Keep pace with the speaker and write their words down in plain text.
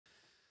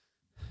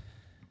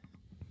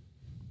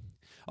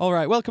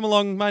Alright, welcome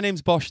along. My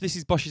name's Bosh. This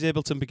is Bosh's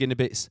Ableton Beginner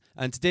Bits.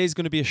 And today's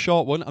going to be a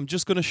short one. I'm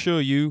just going to show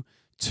you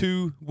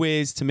 2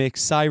 ways to make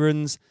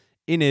sirens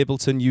in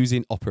Ableton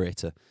using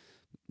Operator.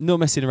 No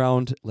messing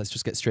around. Let's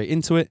just get straight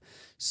into it.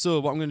 So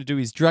what I'm going to do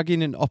is drag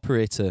in an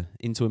operator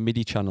into a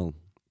MIDI channel.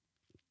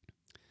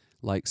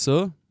 Like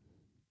so.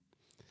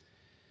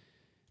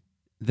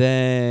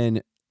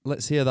 Then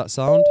let's hear that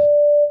sound.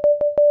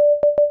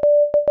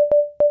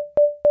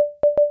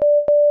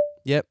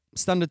 Yep,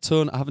 standard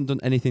tone. I haven't done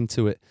anything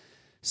to it.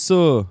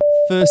 So,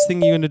 first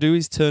thing you're going to do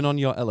is turn on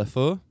your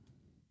LFO.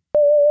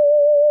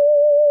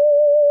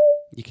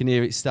 You can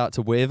hear it start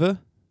to waver.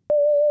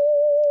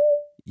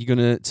 You're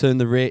going to turn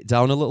the rate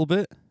down a little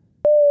bit.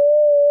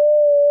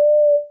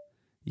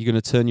 You're going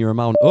to turn your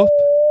amount up.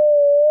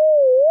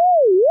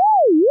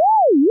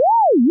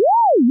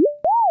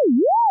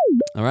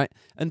 Alright,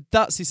 and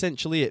that's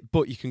essentially it,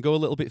 but you can go a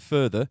little bit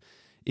further.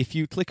 If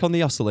you click on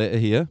the oscillator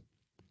here,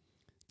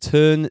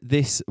 turn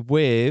this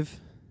wave.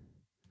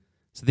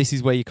 So this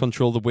is where you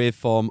control the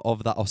waveform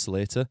of that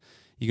oscillator.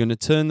 You're going to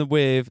turn the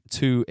wave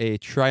to a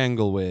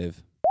triangle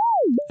wave.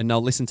 And now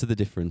listen to the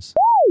difference.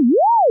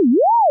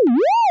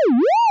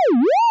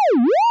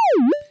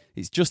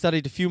 It's just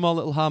added a few more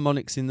little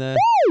harmonics in there.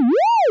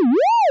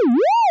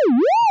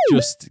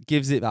 Just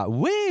gives it that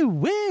woo,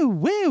 woo,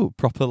 woo,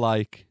 proper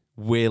like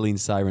wailing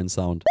siren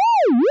sound.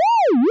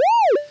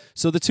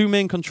 So the 2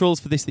 main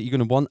controls for this that you're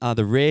going to want are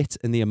the rate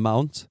and the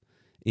amount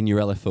in your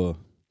LFO.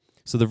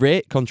 So the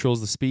rate controls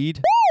the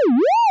speed.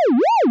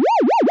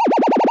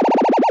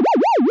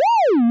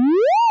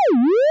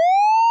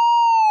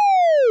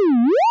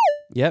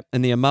 Yep,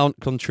 and the amount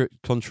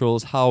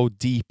controls how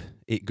deep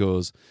it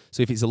goes.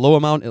 So if it's a low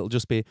amount, it'll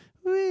just be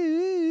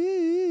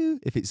woo.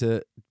 If it's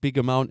a big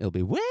amount, it'll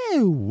be woo,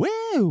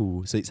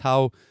 woo. So it's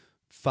how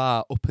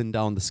far up and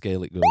down the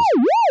scale it goes.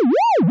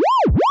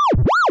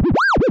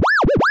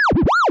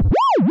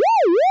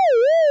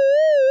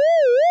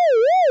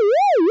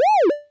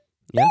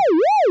 Yeah.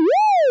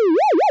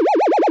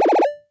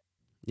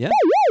 Yeah.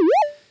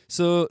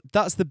 So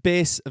that's the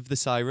base of the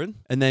siren.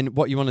 And then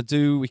what you want to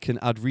do, we can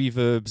add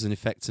reverbs and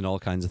effects and all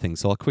kinds of things.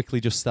 So I'll quickly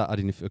just start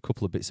adding a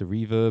couple of bits of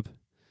reverb.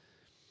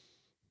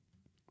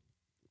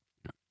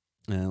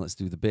 Let's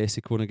do the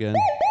basic one again.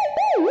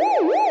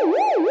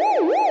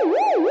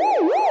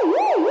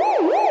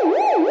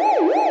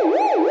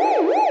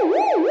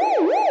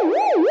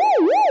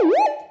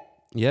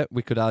 Yeah,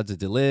 we could add a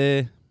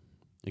delay.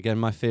 Again,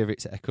 my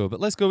favourite's echo,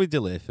 but let's go with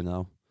delay for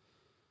now.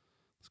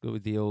 Let's go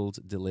with the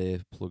old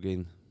delay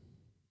plugin.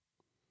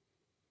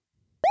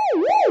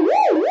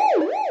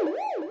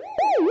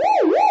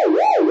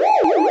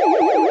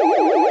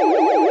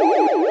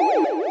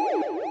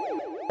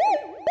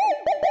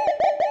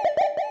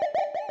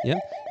 Yeah.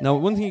 Now,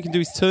 one thing you can do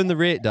is turn the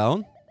rate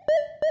down.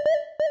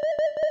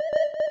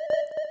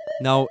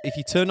 Now, if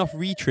you turn off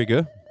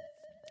retrigger,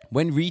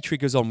 when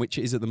retrigger's on, which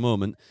it is at the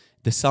moment,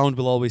 the sound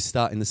will always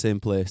start in the same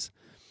place.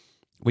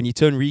 When you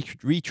turn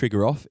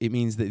retrigger off, it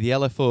means that the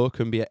LFO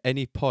can be at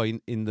any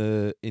point in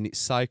its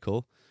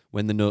cycle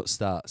when the note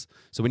starts.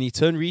 So when you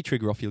turn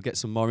retrigger off, you'll get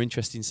some more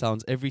interesting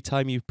sounds. Every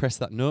time you press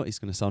that note, it's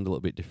going to sound a little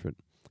bit different.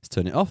 Let's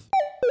turn it off.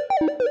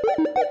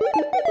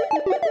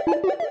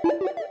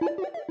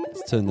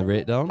 Let's turn the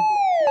rate down.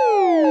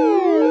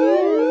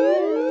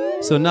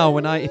 So now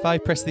if I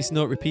press this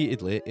note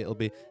repeatedly, it'll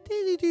be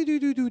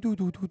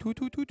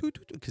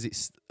because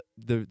it's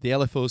the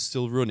LFO is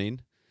still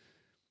running,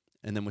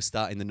 and then we're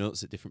starting the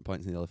notes at different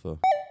points in the LFO.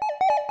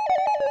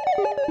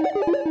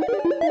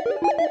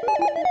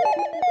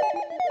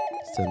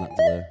 Let's turn that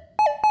delay.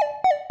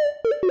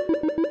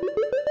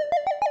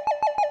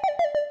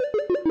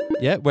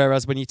 Yeah,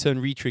 whereas when you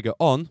turn retrigger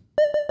on,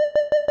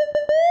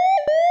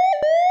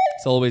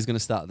 it's always going to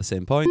start at the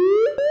same point.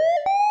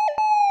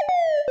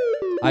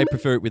 I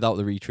prefer it without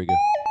the retrigger.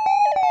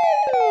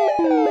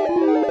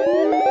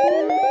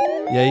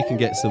 Yeah, you can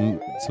get some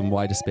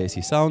wider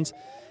spacey sounds.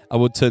 I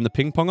would turn the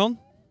ping pong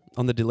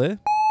on the delay.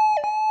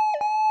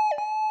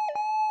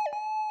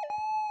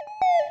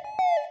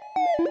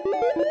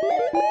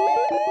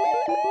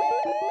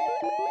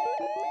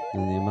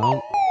 And the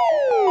amount.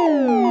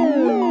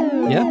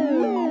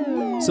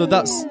 Yeah. So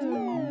that's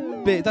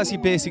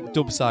your basic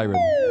dub siren.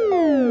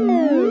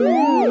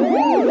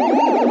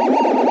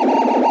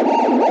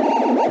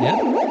 Yeah.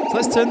 So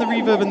let's turn the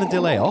reverb and the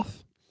delay off.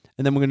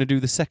 And then we're going to do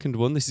the second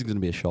one. This is going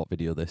to be a short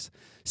video, this.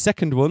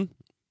 Second one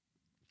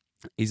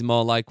is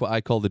more like what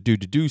I call the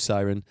do-do-do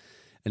siren.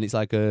 And it's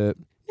like a...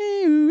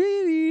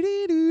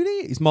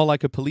 It's more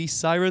like a police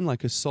siren,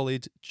 like a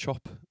solid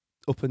chop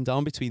up and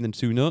down between the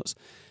 2 notes.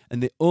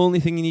 And the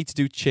only thing you need to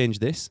do to change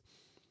this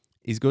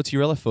is go to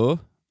your LFO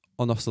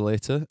on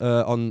oscillator,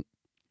 on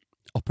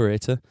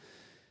operator,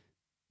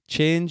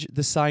 change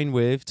the sine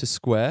wave to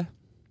square,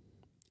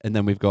 and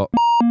then we've got...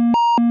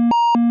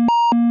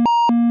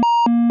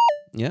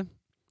 Yeah.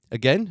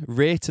 Again,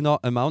 rate and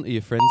amount of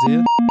your friends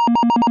here.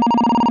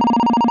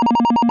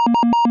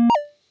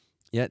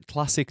 Yeah,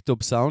 classic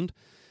dub sound.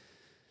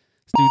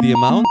 Let's do the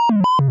amount.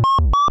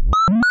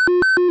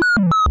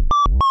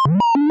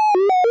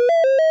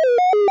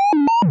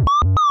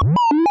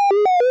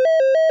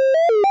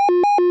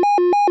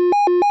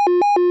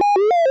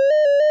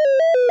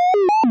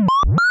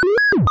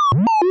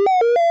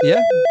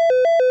 Yeah.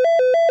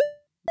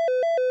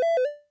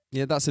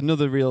 Yeah, that's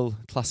another real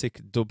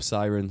classic dub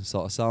siren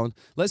sort of sound.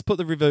 Let's put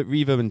the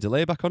reverb and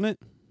delay back on it.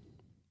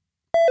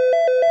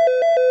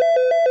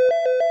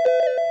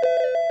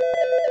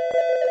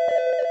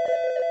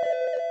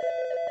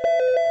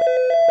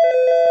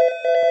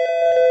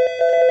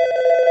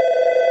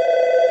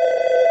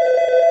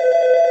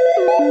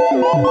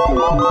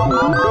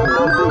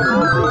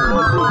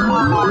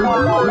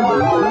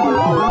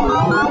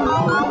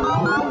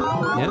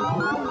 Yeah,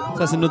 so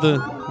that's another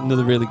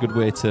really good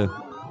way to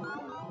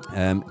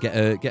get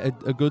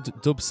a good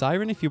dub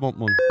siren if you want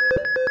one.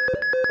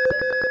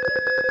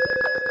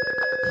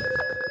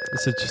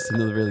 So just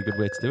another really good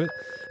way to do it.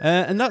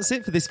 And that's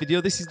it for this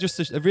video. This is just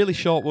a really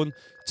short one.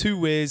 2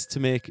 ways to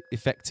make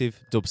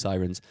effective dub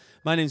sirens.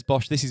 My name's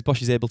Bosh. This is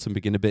Bosh's Ableton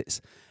Beginner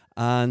Bits.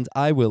 And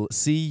I will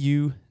see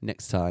you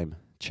next time.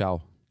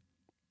 Ciao.